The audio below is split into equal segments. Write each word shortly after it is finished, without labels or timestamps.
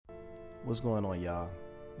What's going on, y'all?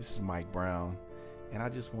 This is Mike Brown, and I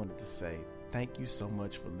just wanted to say thank you so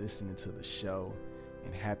much for listening to the show,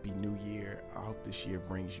 and Happy New Year. I hope this year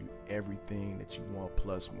brings you everything that you want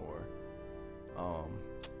plus more.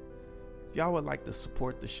 If y'all would like to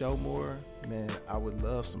support the show more, man, I would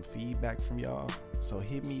love some feedback from y'all. So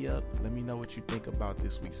hit me up. Let me know what you think about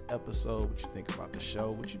this week's episode, what you think about the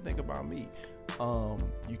show, what you think about me.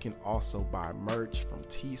 You can also buy merch from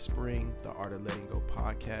Teespring, the Art of Letting Go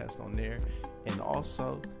podcast on there. And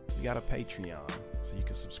also, we got a Patreon, so you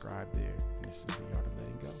can subscribe there. And this is the Art of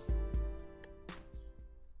Letting Go.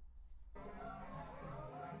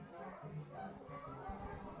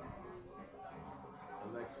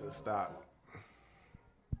 Alexa, stop.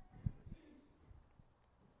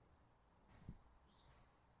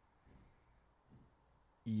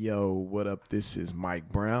 Yo, what up? This is Mike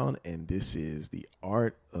Brown, and this is the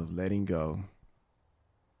Art of Letting Go.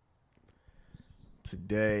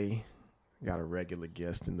 Today, got a regular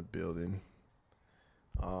guest in the building.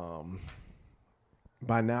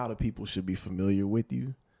 By now, the people should be familiar with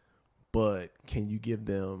you, but can you give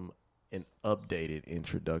them an updated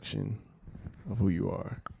introduction of who you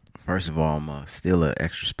are? First of all, I'm still an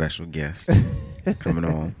extra special guest coming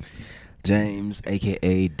on. James,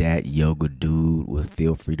 a.k.a. that yoga dude with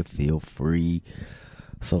Feel Free to Feel Free,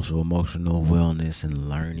 social emotional wellness and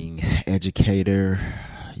learning educator,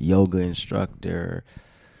 yoga instructor,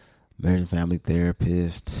 marriage and family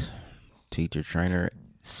therapist, teacher, trainer,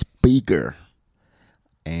 speaker,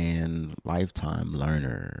 and lifetime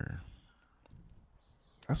learner.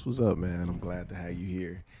 That's what's up, man. I'm glad to have you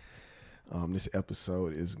here. This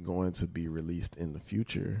episode is going to be released in the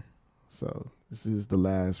future. So this is the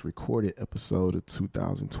last recorded episode of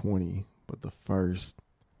 2020, but the first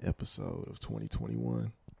episode of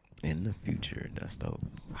 2021. In the future, that's dope.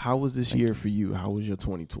 How was this year for you? How was your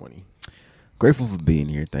 2020? Grateful for being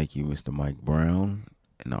here. Thank you, Mr. Mike Brown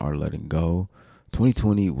and the Art of Letting Go.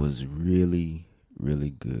 2020 was really, really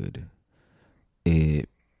good. It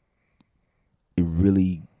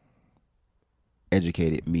really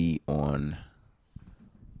educated me on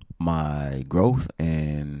my growth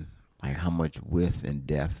and like how much width and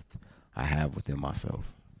depth I have within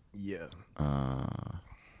myself. Yeah.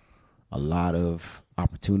 A lot of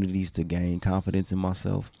opportunities to gain confidence in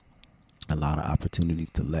myself. A lot of opportunities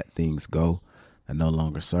to let things go that no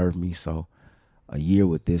longer serve me. So a year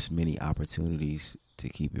with this many opportunities to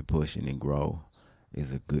keep it pushing and grow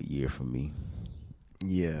is a good year for me.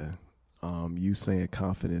 Yeah. You saying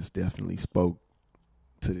confidence definitely spoke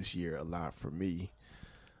to this year a lot for me.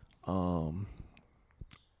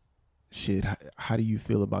 How do you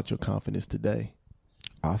feel about your confidence today?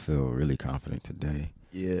 I feel really confident today.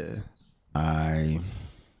 Yeah.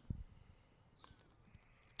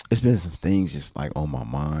 It's been some things just like on my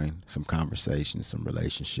mind, some conversations, some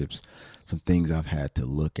relationships, some things I've had to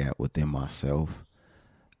look at within myself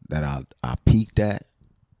that I peeked at.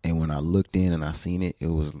 And when I looked in and I seen it,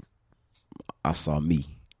 I saw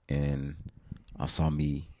me, and I saw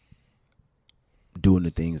me doing the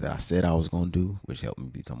things that I said I was going to do, which helped me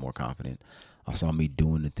become more confident. I saw me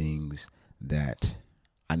doing the things that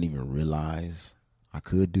I didn't even realize I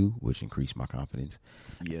could do, which increased my confidence.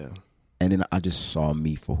 Yeah. And then I just saw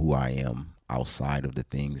me for who I am outside of the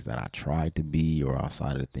things that I tried to be or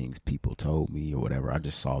outside of the things people told me or whatever. I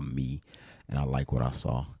just saw me, and I like what I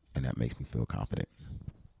saw, and that makes me feel confident.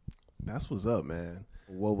 That's what's up, man.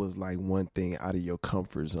 What was like one thing out of your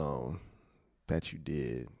comfort zone that you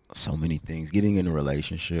did? So many things. Getting in a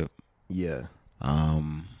relationship. Yeah.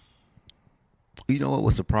 You know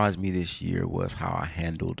what surprised me this year was how I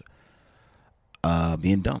handled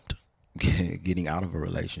being dumped, getting out of a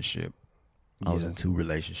relationship. I was in 2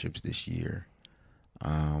 relationships this year.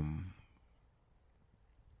 And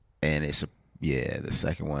the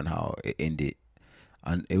second one, how it ended.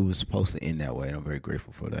 It was supposed to end that way, and I'm very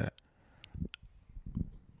grateful for that.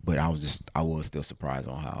 But I was still surprised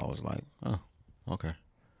on how I was like, oh, okay.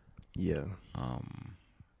 Yeah. So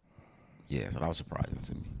that was surprising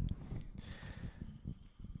to me.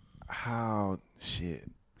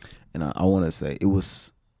 And I want to say it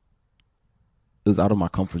was out of my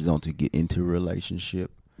comfort zone to get into a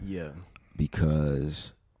relationship. Yeah.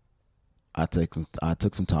 Because I took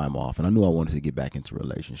some time off, and I knew I wanted to get back into a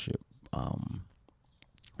relationship. So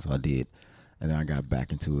I did, and then I got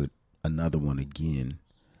back into another one again,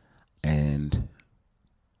 and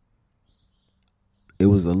it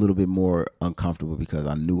was a little bit more uncomfortable because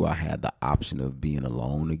I knew I had the option of being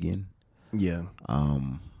alone again. Yeah.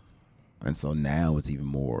 And so now it's even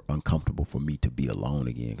more uncomfortable for me to be alone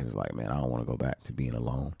again because it's like, man, I don't want to go back to being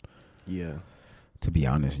alone. Yeah. To be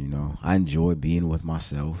honest, I enjoy being with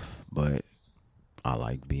myself, but I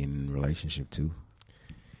like being in a relationship too.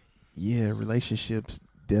 Yeah, relationships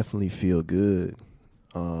definitely feel good.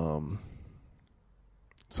 So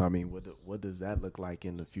I mean, what does that look like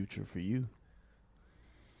in the future for you?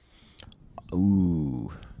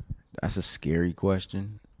 Ooh, that's a scary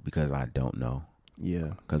question because I don't know.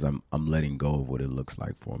 Yeah, Because I'm letting go of what it looks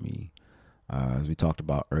like for me. As we talked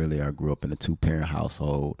about earlier, I grew up in a 2-parent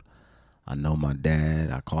household. I know my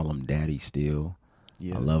dad. I call him daddy still.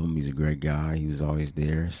 yeah, I love him. He's a great guy. He was always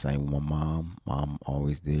there. Same with my mom. Mom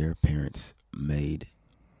always there. Parents made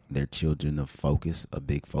their children a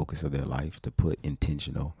big focus of their life to put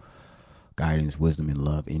intentional guidance, wisdom, and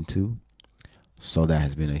love into. So that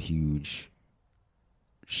has been a huge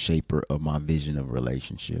shaper of my vision of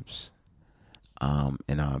relationships.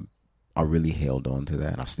 And I really held on to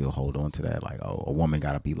that. I still hold on to that. Like, oh, a woman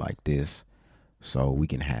got to be like this so we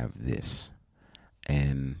can have this.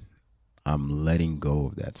 And I'm letting go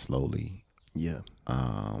of that slowly. yeah,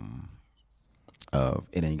 Of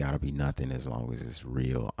it ain't got to be nothing as long as it's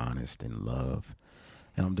real, honest, and love.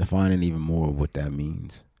 And I'm defining even more of what that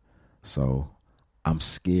means. So I'm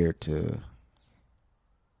scared to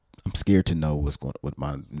know what's going with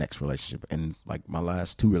my next relationship. And like my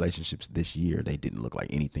last 2 relationships this year, they didn't look like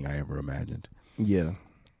anything I ever imagined. yeah.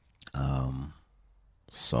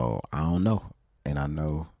 So I don't know. And I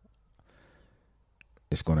know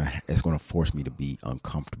it's gonna force me to be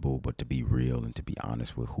uncomfortable, but to be real and to be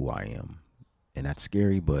honest with who I am. And that's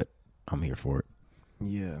scary, but I'm here for it.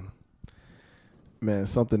 Yeah. Man,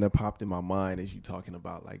 something that popped in my mind as you talking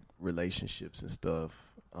about like relationships and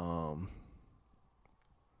stuff. Cause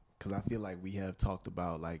I feel like we have talked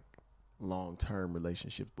about like long-term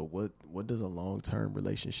relationships, but what does a long-term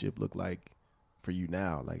relationship look like for you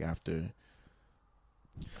now? Like after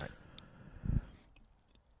like,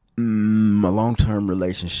 A long-term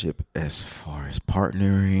relationship, as far as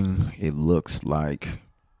partnering, it looks like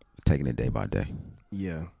taking it day by day.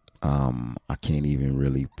 yeah, I can't even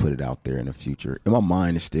really put it out there in the future. In my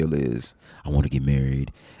mind, it still is, I want to get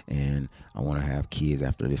married and I want to have kids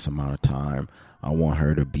after this amount of time. I want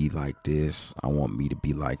her to be like this. I want me to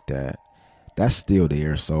be like that. That's still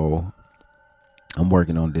there. So I'm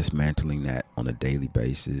working on dismantling that on a daily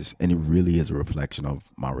basis. And it really is a reflection of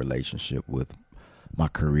my relationship with my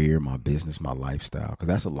career, my business, my lifestyle, because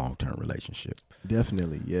that's a long-term relationship.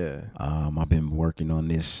 definitely. Yeah. I've been working on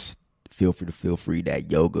this feel free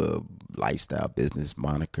that yoga lifestyle business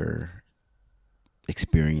moniker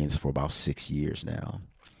experience for about 6 years now.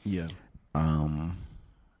 Yeah. And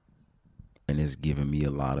it's given me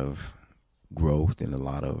a lot of growth and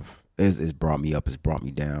it's brought me up, it's brought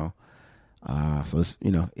me down. So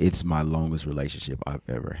it's my longest relationship I've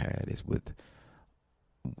ever had is with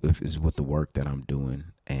the work that I'm doing,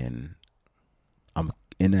 and I'm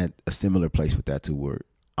in a similar place with that too, where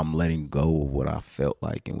I'm letting go of what I felt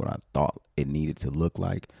like and what I thought it needed to look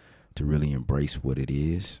like to really embrace what it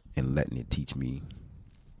is and letting it teach me.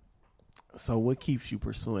 So what keeps you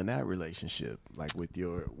pursuing that relationship? Like with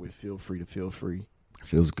feel free to feel free? It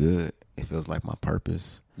feels good. It feels like my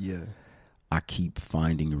purpose. Yeah. I keep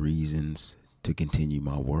finding reasons to continue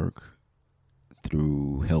my work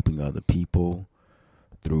through helping other people,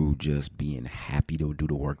 through just being happy to do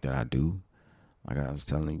the work that I do. Like I was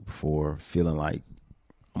telling you before,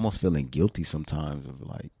 almost feeling guilty sometimes of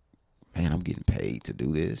like, man, I'm getting paid to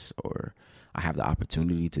do this, or I have the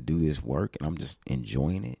opportunity to do this work and I'm just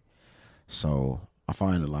enjoying it. So I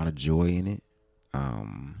find a lot of joy in it. I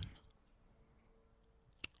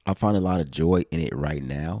find a lot of joy in it right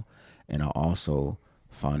now. And I also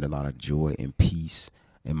find a lot of joy and peace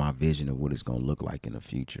in my vision of what it's going to look like in the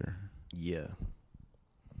future. Yeah.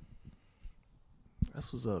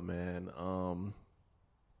 That's what's up, man.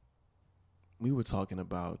 We were talking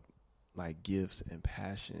about like gifts and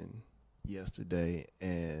passion yesterday,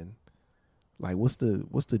 and like what's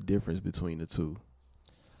the difference between the two?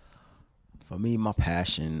 For me, my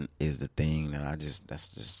passion is the thing that's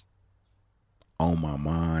just on my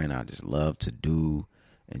mind. I just love to do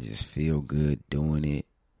and just feel good doing it.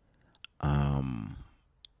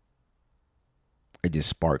 It just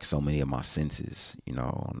sparks so many of my senses,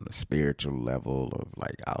 on the spiritual level of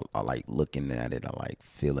like, I like looking at it. I like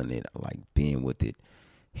feeling it. I like being with it,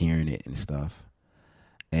 hearing it and stuff.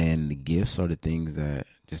 And the gifts are the things that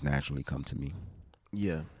just naturally come to me.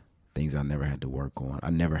 Yeah. Things I never had to work on.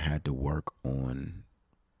 I never had to work on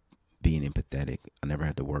being empathetic. I never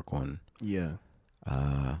had to work on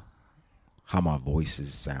how my voice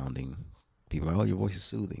is sounding. People are like, oh, your voice is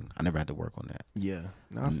soothing. I never had to work on that. Yeah.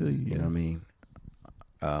 No, I feel you. You know what I mean?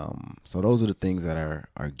 So those are the things that are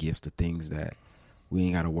gifts, the things that we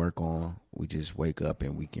ain't got to work on. We just wake up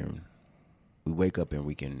and we can we wake up and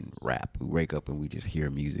we can rap. We wake up and we just hear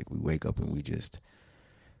music. We wake up and we just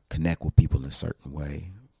connect with people in a certain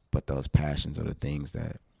way. But those passions are the things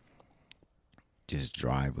that just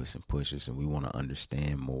drive us and push us, and we want to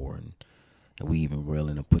understand more, and we even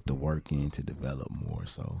willing to put the work in to develop more.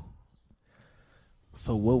 So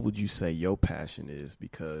what would you say your passion is?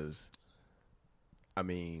 Because, I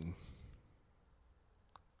mean,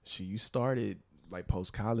 you started like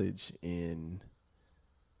post-college in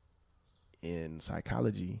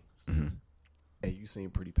psychology, mm-hmm. and you seem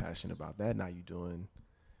pretty passionate about that. Now you're doing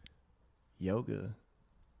yoga,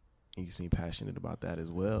 and you seem passionate about that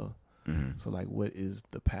as well. Mm-hmm. So, like, what is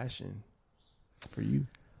the passion for you?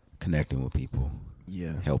 Connecting with people.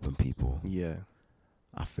 Yeah. Helping people. Yeah.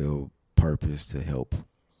 I feel purpose to help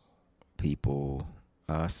people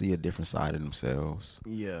see a different side of themselves.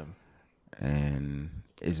 Yeah. And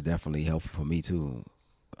it's definitely helpful for me too.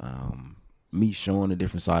 Me showing a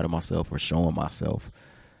different side of myself, or showing myself,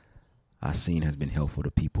 I've seen has been helpful to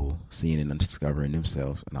people seeing and discovering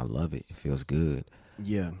themselves, and I love it. It feels good.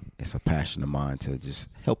 Yeah. It's a passion of mine to just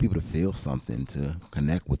help people to feel something, to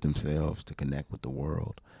connect with themselves, to connect with the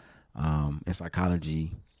world. And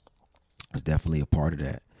psychology is definitely a part of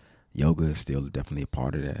that. Yoga is still definitely a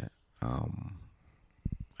part of that. I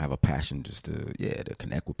have a passion just to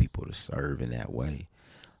connect with people, to serve in that way.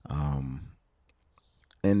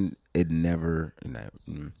 And it never,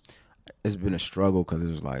 it's been a struggle, because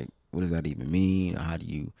it was like, what does that even mean? How do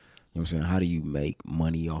you know what I'm saying? How do you make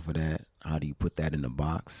money off of that? How do you put that in the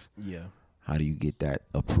box? Yeah. How do you get that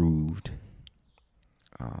approved?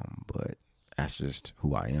 But that's just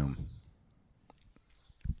who I am.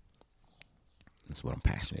 That's what I'm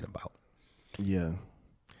passionate about. Yeah.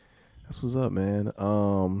 That's what's up, man.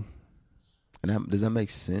 And does that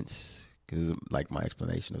make sense? Because like my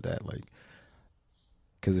explanation of that, like,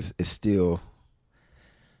 because it's still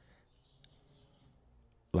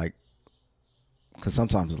like, because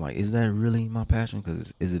sometimes it's like, is that really my passion?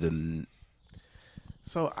 Because is it a...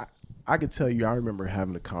 So I could tell you, I remember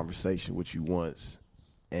having a conversation with you once,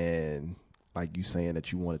 and like you saying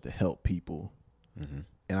that you wanted to help people. Mm-hmm.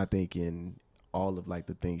 And I think in all of like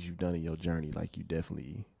the things you've done in your journey, like you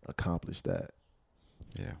definitely accomplished that.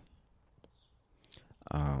 Yeah.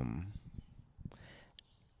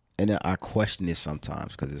 And I question it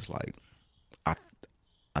sometimes, because it's like, I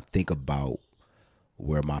think about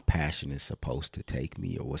where my passion is supposed to take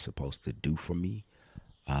me, or what's supposed to do for me.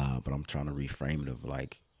 But I'm trying to reframe it of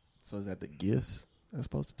like. So is that the gifts that's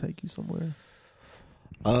supposed to take you somewhere?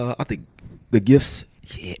 I think the gifts,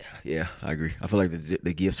 yeah, I agree. I feel like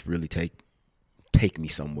the gifts really take me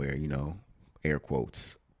somewhere, air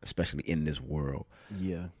quotes, especially in this world.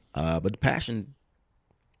 Yeah. But the passion,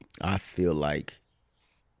 I feel like,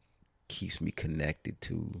 keeps me connected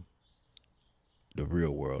to the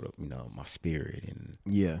real world of, my spirit and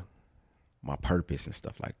my purpose and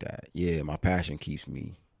stuff like that. Yeah, my passion keeps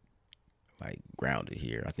me like grounded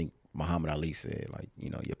here. I think Muhammad Ali said, like,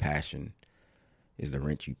 your passion is the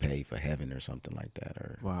rent you pay for heaven, or something like that.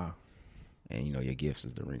 Or wow. And your gifts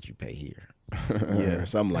is the rent you pay here. Yeah, or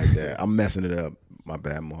something like that. I'm messing it up. My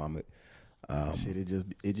bad, Muhammad. Shit,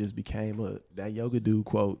 it just became that yoga dude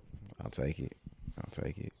quote. I'll take it.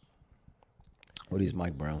 What is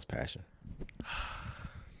Mike Brown's passion?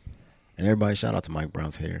 And everybody, shout out to Mike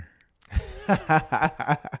Brown's hair.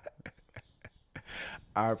 I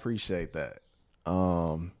appreciate that.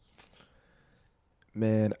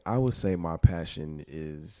 Man, I would say my passion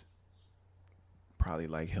is probably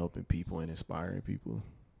like helping people and inspiring people.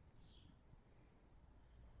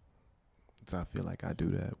 So I feel like I do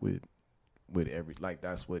that with every, like,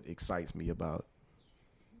 that's what excites me about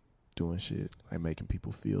doing shit, like making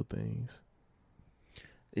people feel things.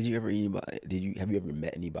 Have you ever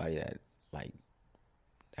met anybody that like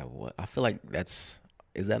that? What I feel like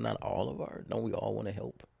is that not all of our? Don't we all want to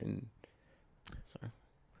help? And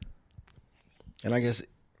I guess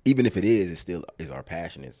even if it is, it still is our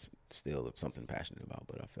passion. It's still something passionate about.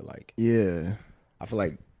 But I feel like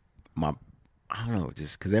I don't know,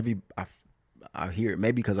 just because I hear it,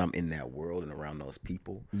 maybe because I'm in that world and around those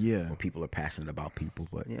people. Yeah, where people are passionate about people.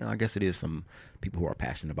 But I guess it is some people who are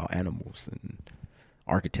passionate about animals and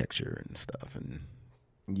architecture and stuff. And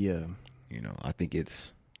I think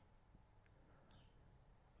it's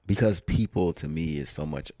because people, to me, is so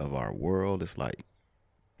much of our world. It's like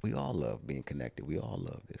we all love being connected. We all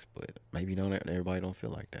love this, but maybe everybody don't feel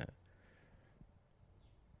like that.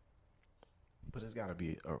 But it's got to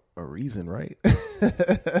be a reason, right?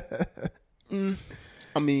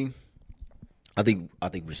 I mean, I think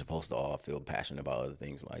we're supposed to all feel passionate about other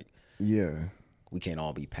things. Like, we can't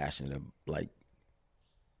all be passionate. Like,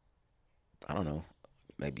 I don't know.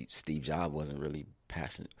 maybe Steve Jobs wasn't really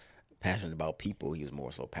passionate about people. He was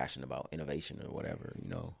more so passionate about innovation or whatever,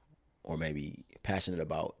 or maybe passionate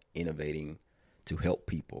about innovating to help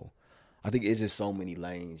people. I think it's just so many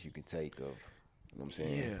lanes you can take of, what I'm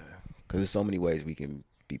saying? Yeah. Because there's so many ways we can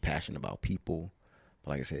be passionate about people.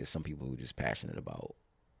 But like I said, some people who are just passionate about,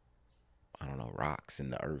 I don't know, rocks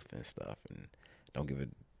and the earth and stuff, and don't give a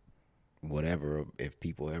whatever if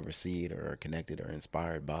people ever see it or are connected or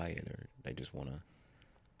inspired by it, or they just want to.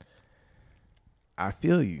 I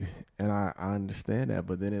feel you, and I understand that,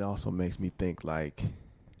 but then it also makes me think like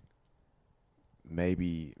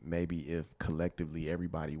maybe if collectively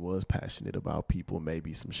everybody was passionate about people,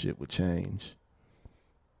 maybe some shit would change.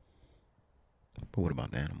 But what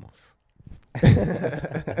about the animals?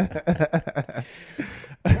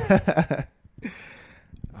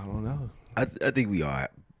 I don't know. I think we all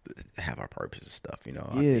have our purpose and stuff,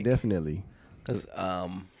 Yeah, definitely. Because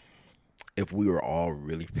if we were all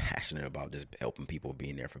really passionate about just helping people,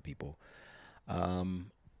 being there for people, I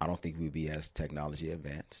don't think we'd be as technology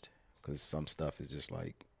advanced. Because some stuff is just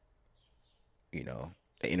like, the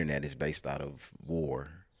internet is based out of war.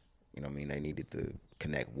 They needed to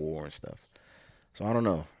connect war and stuff. So I don't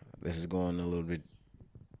know. This is going a little bit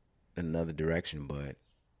in another direction, but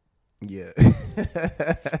yeah.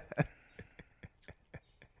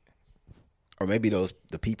 Or maybe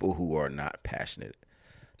the people who are not passionate,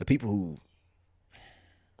 the people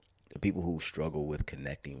who struggle with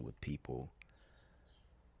connecting with people,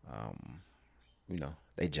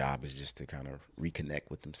 their job is just to kind of reconnect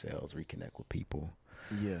with themselves, reconnect with people.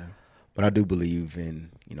 Yeah. But I do believe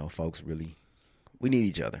in, folks really, we need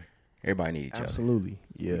each other. Everybody need each other. Absolutely.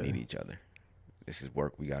 Yeah. We need each other. This is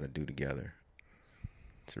work we got to do together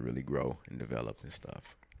to really grow and develop and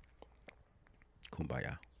stuff.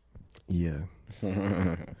 Kumbaya. Yeah.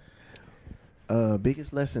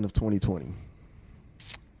 Biggest lesson of 2020.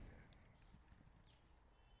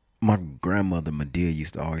 My grandmother Medea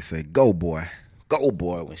used to always say, "Go boy,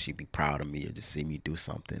 when she'd be proud of me or just see me do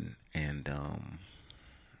something." And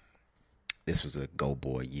this was a go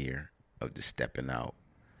boy year of just stepping out,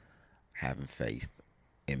 having faith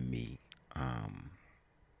in me.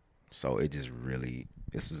 So it just really,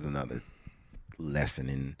 this is another lesson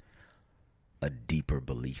in a deeper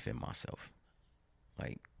belief in myself.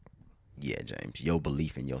 Like, yeah, James, your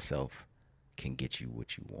belief in yourself can get you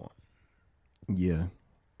what you want. Yeah.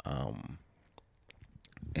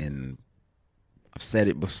 And I've said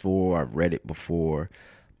it before, I've read it before,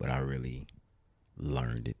 but I really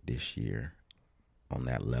learned it this year on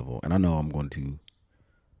that level. And I know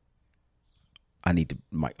I need to,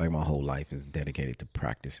 my whole life is dedicated to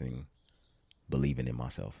practicing believing in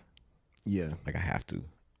myself. Yeah. Like I have to,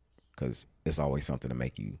 because it's always something to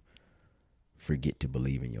make you forget to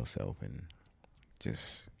believe in yourself. And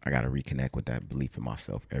just, I got to reconnect with that belief in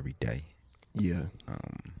myself every day. Yeah.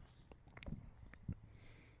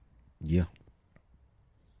 Yeah.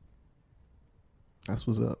 That's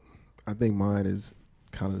what's up. I think mine is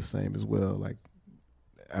kind of the same as well. Like,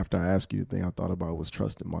 after I asked you, the thing I thought about was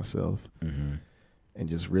trusting myself. Mm-hmm. And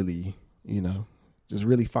just really, just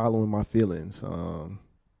really following my feelings.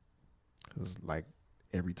 'Cause like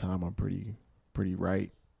every time I'm pretty right.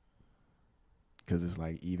 'Cause it's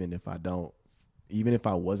like, even if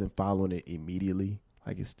I wasn't following it immediately,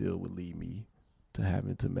 like it still would lead me to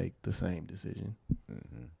having to make the same decision.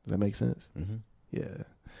 Mm-hmm. Does that make sense? Mm-hmm. Yeah.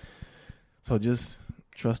 So just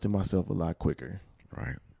trusting myself a lot quicker.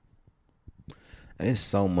 Right. And it's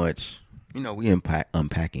so much, we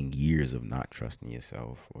unpacking years of not trusting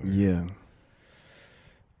yourself. Or, yeah.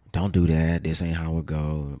 Don't do that. This ain't how it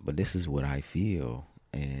go. But this is what I feel.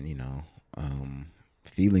 And,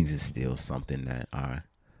 feelings is still something that I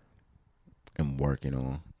am working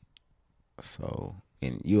on. So,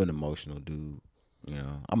 and you're an emotional dude.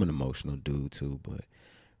 I'm an emotional dude too, but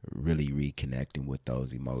really reconnecting with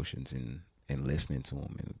those emotions and listening to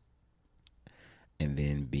them and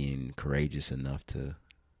then being courageous enough to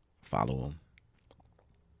follow them.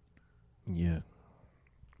 Yeah.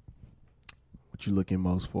 What you looking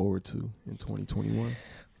most forward to in 2021?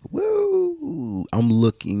 Woo! I'm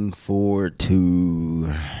looking forward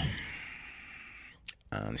to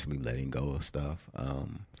honestly letting go of stuff.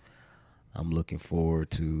 I'm looking forward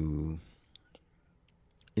to,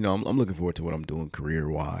 I'm looking forward to what I'm doing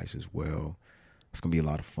career-wise as well. It's going to be a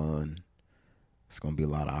lot of fun. It's going to be a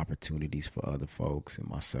lot of opportunities for other folks and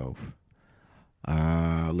myself.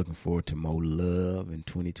 Looking forward to more love in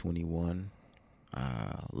 2021.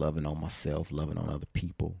 Loving on myself, loving on other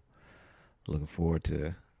people. Looking forward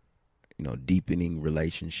to, deepening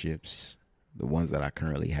relationships, the ones that I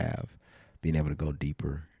currently have, being able to go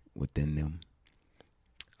deeper within them.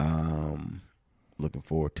 looking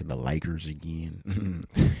forward to the Lakers again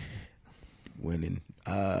winning.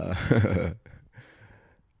 Yeah,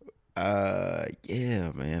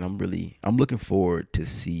 man, I'm looking forward to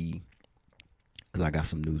see, because I got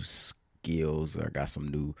some new skills, or I got some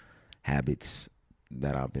new habits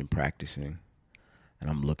that I've been practicing, and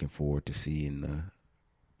I'm looking forward to seeing the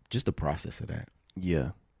process of that.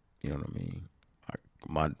 Yeah. You know what I mean?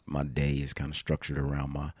 My day is kind of structured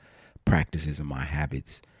around my practices and my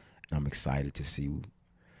habits, and I'm excited to see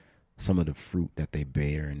some of the fruit that they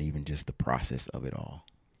bear, and even just the process of it all.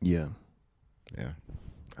 Yeah. Yeah.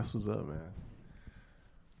 That's what's up, man.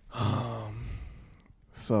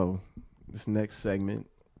 So this next segment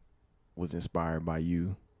was inspired by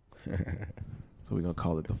you. So we're gonna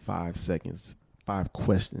call it the 5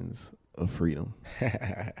 questions of freedom.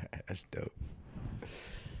 That's dope.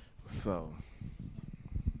 So,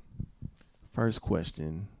 first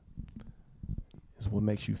question is, what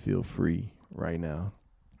makes you feel free right now?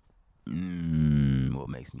 What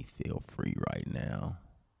makes me feel free right now?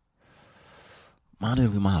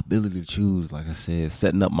 Honestly, my ability to choose, like I said,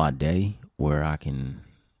 setting up my day where I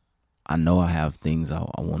know I have things I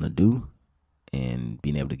want to do, and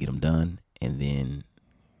being able to get them done, and then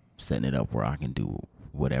setting it up where I can do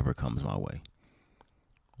whatever comes my way.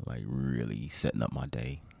 Like really setting up my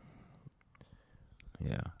day.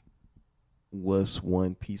 Yeah. What's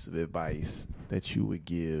one piece of advice that you would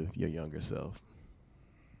give your younger self?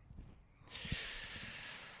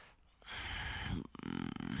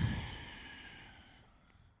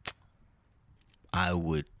 I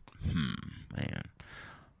would, man.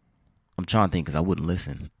 I'm trying to think, because I wouldn't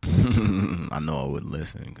listen. I know I wouldn't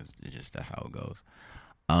listen, because that's how it goes.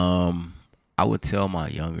 I would tell my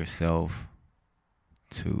younger self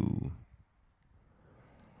to,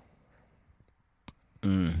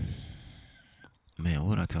 man, what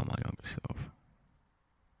would I tell my younger self?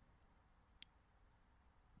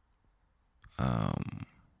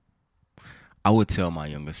 I would tell my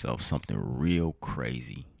younger self something real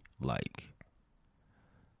crazy, like,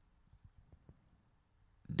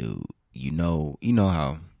 dude, you know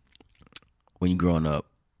how when you're growing up,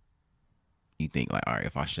 you think like, all right,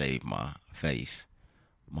 if I shave my face,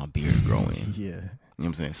 my beard growing. Yeah. You know what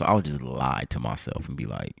I'm saying? So I would just lie to myself and be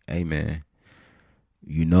like, hey, man,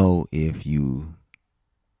 if you,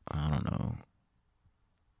 I don't know,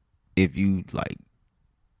 if you like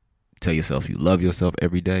tell yourself you love yourself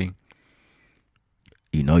every day,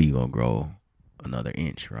 you're going to grow another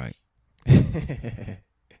inch, right? You're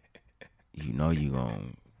going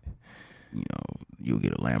to, you'll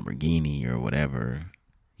get a Lamborghini or whatever,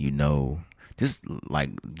 just like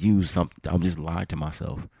use something. I'll just lie to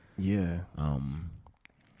myself. Yeah.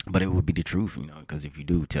 But it would be the truth, because if you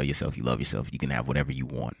do tell yourself you love yourself, you can have whatever you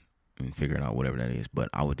want and figure it out, whatever that is. But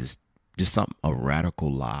I would just a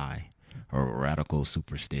radical lie or a radical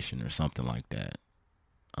superstition or something like that.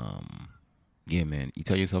 Yeah, man, you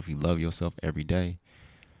tell yourself you love yourself every day.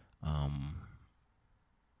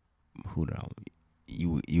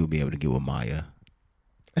 You will be able to get with Maya.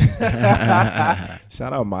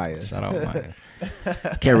 Shout out Maya.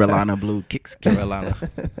 Carolina Blue Kicks, Carolina.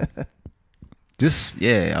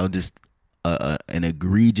 I'll just an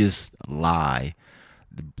egregious lie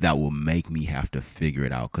that will make me have to figure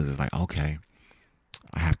it out, because it's like, okay,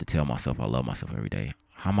 I have to tell myself I love myself every day.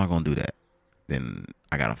 How am I gonna do that? Then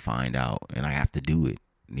I gotta find out, and I have to do it,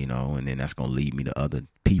 and then that's gonna lead me to other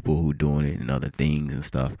people who doing it and other things and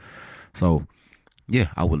stuff. So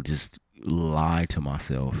yeah, I would just lie to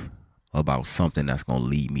myself about something that's gonna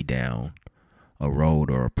lead me down a road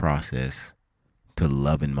or a process to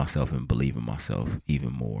loving myself and believing myself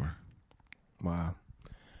even more. Wow.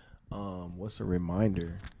 What's a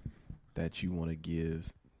reminder that you want to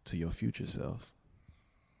give to your future self?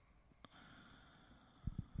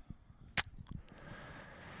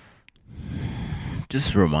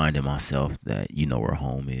 Just reminding myself that you know where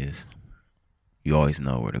home is. You always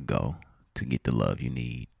know where to go to get the love you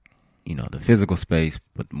need. The physical space,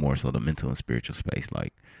 but more so the mental and spiritual space.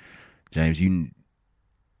 Like, James, you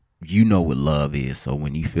know what love is. So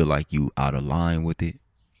when you feel like you out of line with it,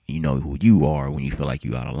 you know who you are. When you feel like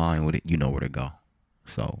you out of line with it, you know where to go.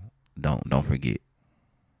 So don't forget.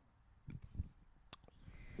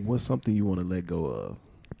 What's something you want to let go of?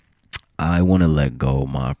 I want to let go of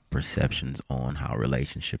my perceptions on how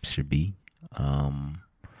relationships should be,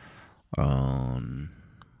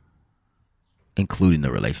 including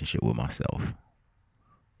the relationship with myself.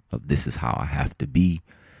 Of this is how I have to be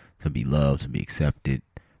loved, to be accepted,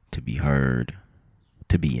 to be heard,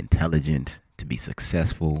 to be intelligent, to be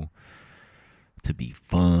successful, to be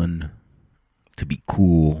fun, to be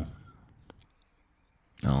cool.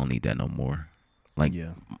 I don't need that no more. Like,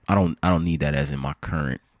 Yeah. I don't need that as in my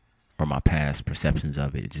current or my past perceptions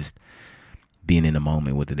of it. It's just being in the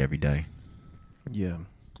moment with it every day. Yeah.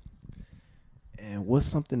 And what's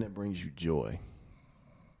something that brings you joy?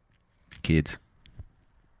 Kids,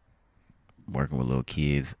 working with little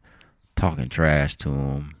kids, talking trash to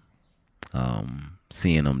them,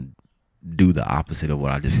 seeing them do the opposite of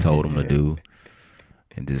what I just told them to do,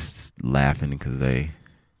 and just laughing because they,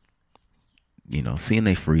 seeing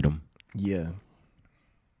their freedom, Yeah.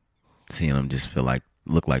 seeing them just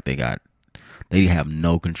look like they have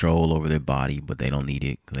no control over their body, but they don't need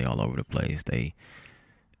it because they all over the place. They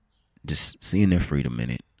just seeing their freedom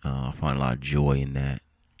in it. I find a lot of joy in that.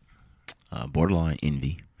 Borderline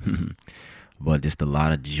envy, but just a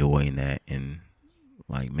lot of joy in that. And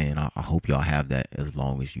like, man, I hope y'all have that as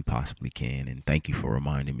long as you possibly can. And thank you for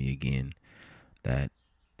reminding me again that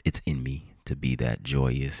it's in me to be that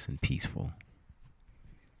joyous and peaceful.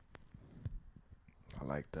 I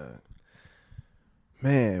like that.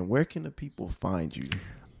 Man, where can the people find you?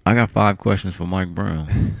 I got 5 questions for Mike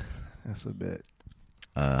Brown. That's a bet.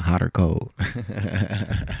 Hot or cold?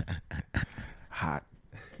 Hot.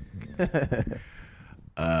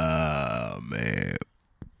 Man.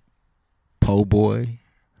 Po' boy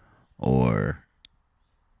or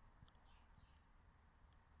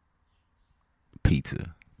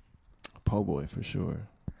pizza? Po' boy for sure.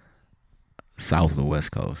 South or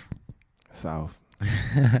West Coast? South.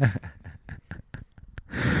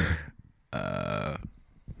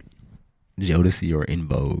 Jodeci or In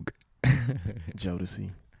Vogue?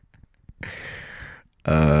 Jodeci.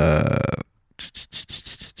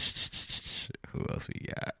 Who else we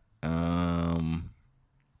got?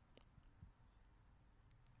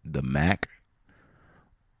 The Mac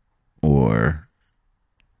or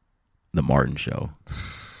the Martin Show?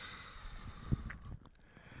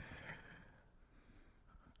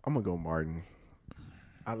 I'm gonna go Martin.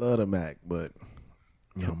 I love the Mac, but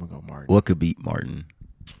yeah, I'm gonna go Martin. What could beat Martin?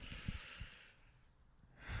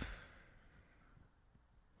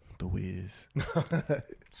 The Wiz. It's a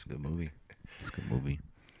good movie. It's a good movie.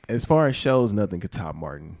 As far as shows, nothing could top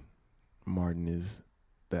Martin. Martin is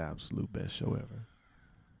the absolute best show ever.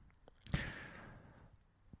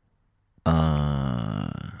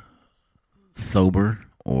 Sober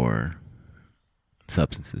or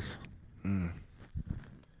substances?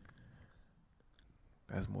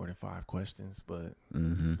 That's more than 5 questions, but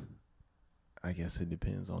Mm-hmm. I guess it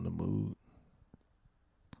depends on the mood.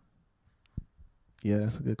 Yeah,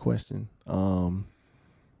 that's a good question.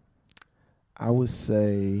 I would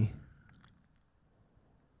say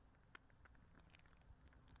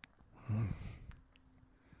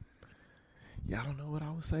yeah, I don't know what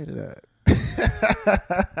I would say to that.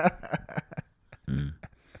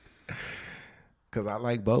 Cause I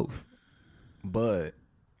like both. But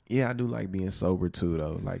yeah, I do like being sober too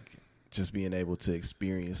though. Like just being able to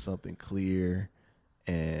experience something clear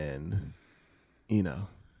and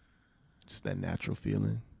just that natural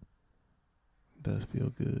feeling does feel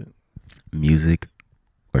good. Music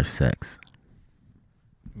or sex?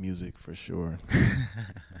 Music for sure.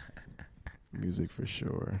 Music for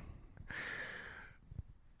sure.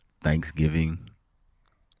 Thanksgiving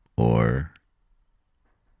or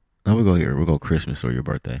no, we'll go here. We'll go Christmas or your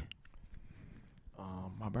birthday.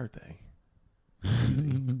 My birthday. It's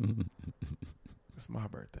easy. It's my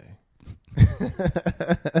birthday.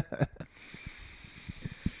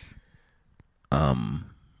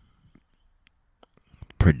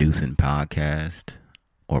 Producing podcast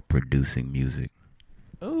or producing music?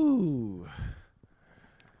 Ooh.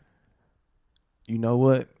 You know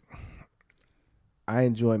what? I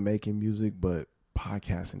enjoy making music, but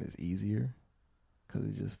podcasting is easier because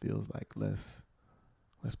it just feels like less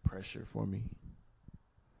pressure for me.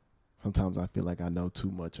 Sometimes I feel like I know too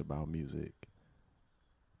much about music.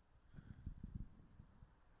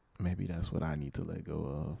 Maybe that's what I need to let go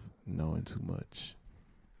of, knowing too much.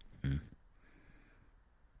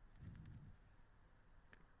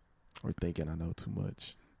 Or thinking I know too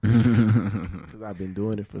much. Because I've been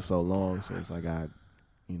doing it for so long, so it's like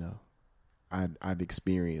I've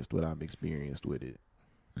experienced what I've experienced with it.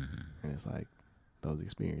 And it's like those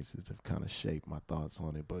experiences have kind of shaped my thoughts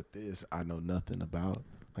on it. But this I know nothing about.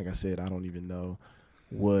 Like I said, I don't even know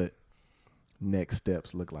what next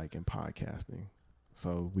steps look like in podcasting.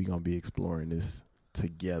 So we're going to be exploring this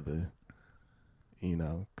together,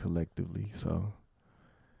 collectively. So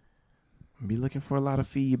be looking for a lot of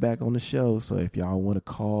feedback on the show. So if y'all want to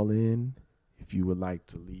call in, if you would like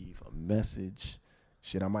to leave a message,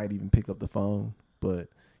 I might even pick up the phone. But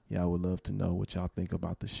yeah, I would love to know what y'all think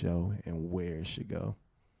about the show and where it should go.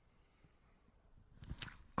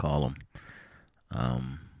 Call them.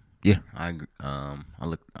 Yeah, I agree.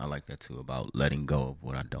 I like that too, about letting go of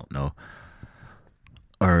what I don't know,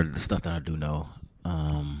 or the stuff that I do know.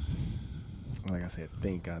 Like I said,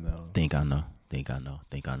 think I know. Think I know. Think I know.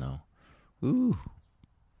 Think I know. Ooh,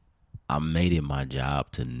 I made it my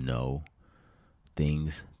job to know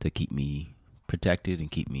things to keep me protected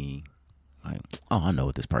and keep me like, oh, I know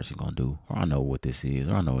what this person gonna do, or I know what this is,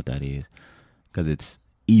 or I know what that is, because it's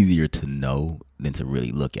easier to know than to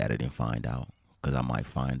really look at it and find out. Because I might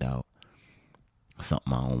find out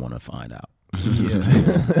something I don't want to find out.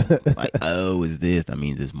 Yeah. Like, oh, is this? That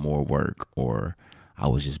means it's more work, or I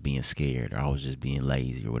was just being scared, or I was just being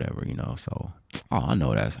lazy, or whatever, you know. So, oh, I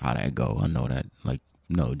know that's how that go. I know that. Like,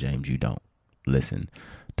 no, James, you don't listen.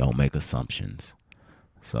 Don't make assumptions.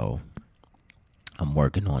 So, I'm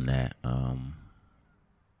working on that.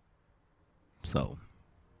 So,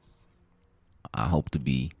 I hope to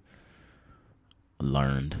be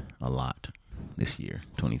learned a lot this year,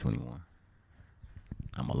 2021.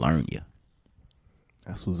 I'm gonna learn you.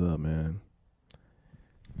 That's what's up, man.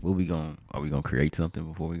 Are we gonna create something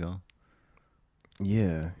before we go?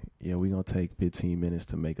 Yeah, we're going to take 15 minutes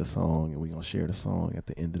to make a song, and we're going to share the song at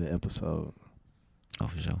the end of the episode. Oh,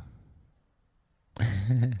 for sure.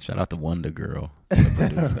 Shout out to Wonder Girl, the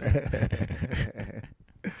producer.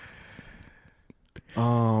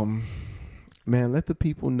 Man, let the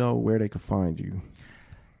people know where they can find you.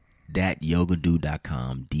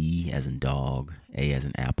 DatYogaDude.com. D as in dog, A as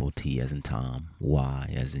in apple, T as in Tom,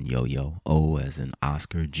 Y as in yo-yo, O as in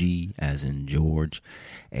Oscar, G as in George,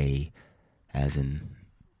 A as in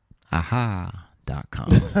aha.com.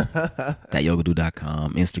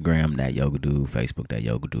 DatYogaDude.com. Instagram, DatYogaDude. Facebook,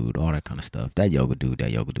 DatYogaDude. All that kind of stuff. DatYogaDude,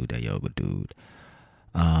 DatYogaDude,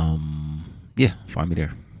 DatYogaDude. Yeah, find me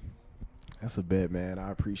there. That's a bet, man.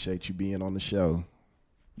 I appreciate you being on the show.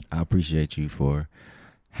 I appreciate you for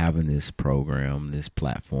having this program, this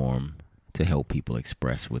platform, to help people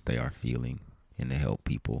express what they are feeling and to help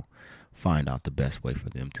people find out the best way for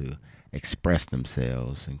them to express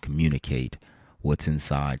themselves and communicate what's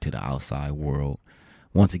inside to the outside world.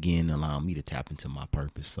 Once again, allowing me to tap into my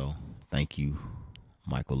purpose. So thank you,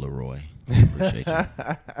 Michael Leroy. Appreciate you.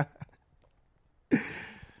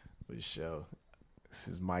 For sure. This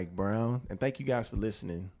is Mike Brown. And thank you guys for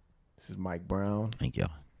listening. This is Mike Brown. Thank y'all.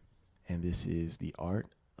 And this is The Art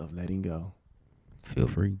of Letting Go. Feel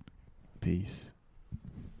free. Peace.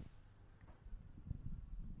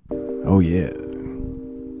 Oh, yeah.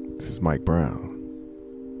 This is Mike Brown.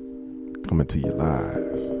 Coming to you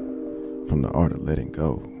live from The Art of Letting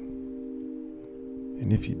Go.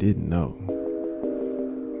 And if you didn't know,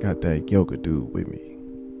 got that yoga dude with me.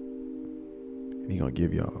 And he gonna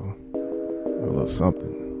give y'all a little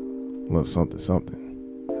something.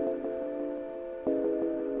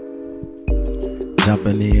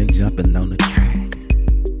 Jumping in, jumping on the track.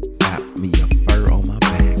 Got me a fur on my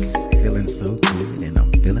back. Feeling so good and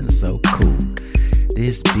I'm feeling so cool.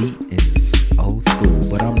 This beat is old school,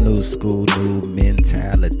 but I'm new school, new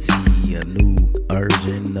mentality. A new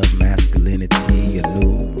version of masculinity, a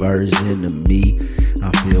new version of me.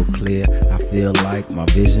 I feel clear, I feel like my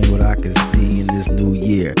vision, what I can see in this new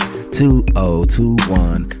year.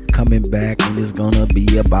 2021, coming back, and it's gonna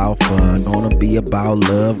be about fun, gonna be about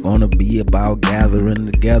love, gonna be about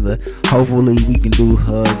gathering together. Hopefully we can do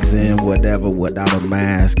hugs and whatever without a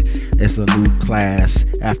mask. It's a new class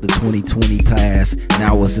after 2020 passed.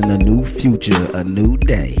 Now it's in a new future, a new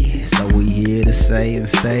day. So we here to say and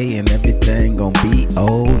stay, and everything gonna be,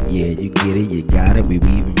 oh yeah, you get it, you got it. We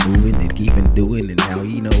even moving and keeping doing, and now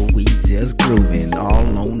you know we just grooving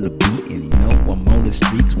all on the beat. And you know I'm on the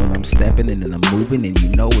streets when I'm stepping and then I'm moving, and you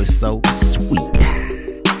know it's so sweet.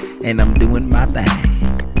 And I'm doing my thing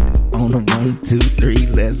on a 1, 2, 3,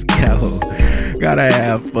 let's go. Gotta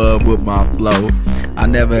have fun with my flow. I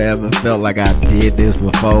never ever felt like I did this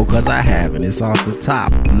before, cause I haven't. It's off the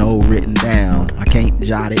top, no written down. I can't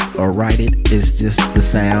jot it or write it. It's just the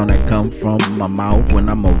sound that comes from my mouth when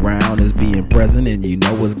I'm around. It's being present, and you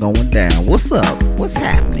know what's going down. What's up? What's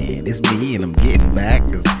happening? It's me, and I'm getting back.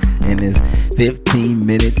 And it's 15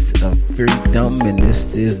 minutes of freedom, and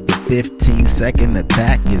this is the 15-second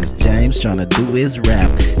attack. It's James trying to do his rap.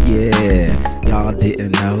 Yeah, y'all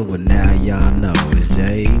didn't know, but now y'all know. It's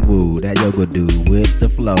Jay Woo, that yoga dude with the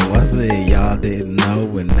flow. I said y'all didn't know,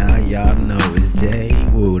 but now y'all know. It's Jay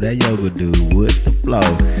Woo, that yoga dude with the flow.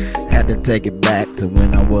 Had to take it back to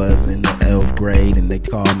when I was in the 11th grade, and they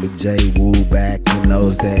called me Jay Woo back in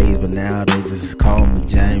those days. But now they just call me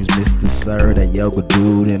James, Mr. Sir, that yoga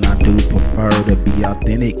dude. And I do prefer to be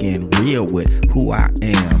authentic and real with who I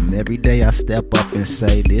am. Every day I step up and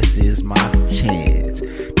say, this is my chance.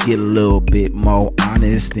 Get a little bit more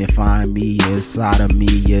honest and find me inside of me.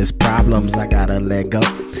 Yes, problems I gotta let go.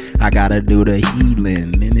 I gotta do the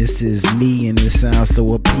healing, and this is me, and it sounds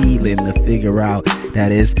so appealing to figure out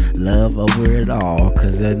that it's love over it all.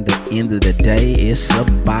 Cause at the end of the day, it's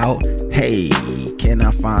about, hey, can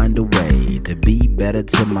I find a way to be better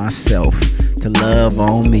to myself, to love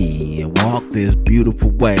on me and walk this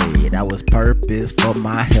beautiful way. That was purpose for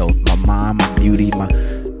my health, my mind, my beauty, my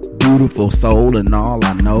beautiful soul, and all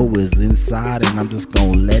I know is inside, and I'm just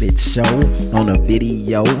gonna let it show on a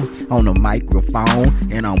video, on a microphone,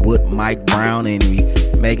 and I'm with Mike Brown, and we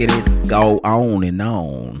making it go on and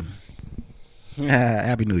on.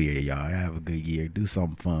 Happy New Year, y'all. Have a good year. Do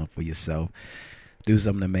something fun for yourself. Do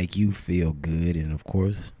something to make you feel good, and of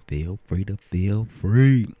course, feel free to feel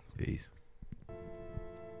free. Peace.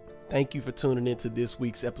 Thank you for tuning into this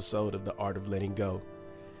week's episode of The Art of Letting Go.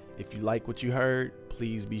 If you like what you heard,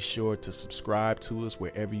 please be sure to subscribe to us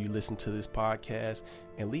wherever you listen to this podcast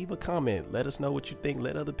and leave a comment. Let us know what you think.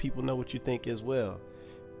 Let other people know what you think as well.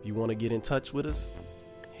 If you want to get in touch with us,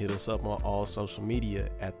 hit us up on all social media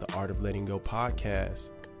at The Art of Letting Go Podcast.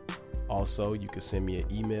 Also, you can send me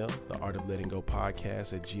an email,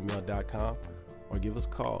 theartoflettinggopodcast@gmail.com, or give us a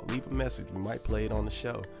call. Leave a message. We might play it on the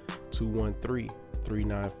show.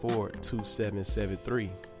 213-394-2773.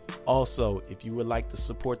 Also, if you would like to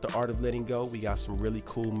support The Art of Letting Go, we got some really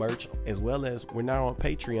cool merch, as well as we're now on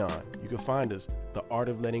Patreon. You can find us, The Art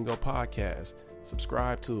of Letting Go Podcast.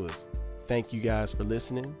 Subscribe to us. Thank you guys for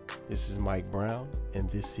listening. This is Mike Brown, and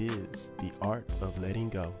this is The Art of Letting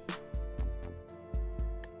Go.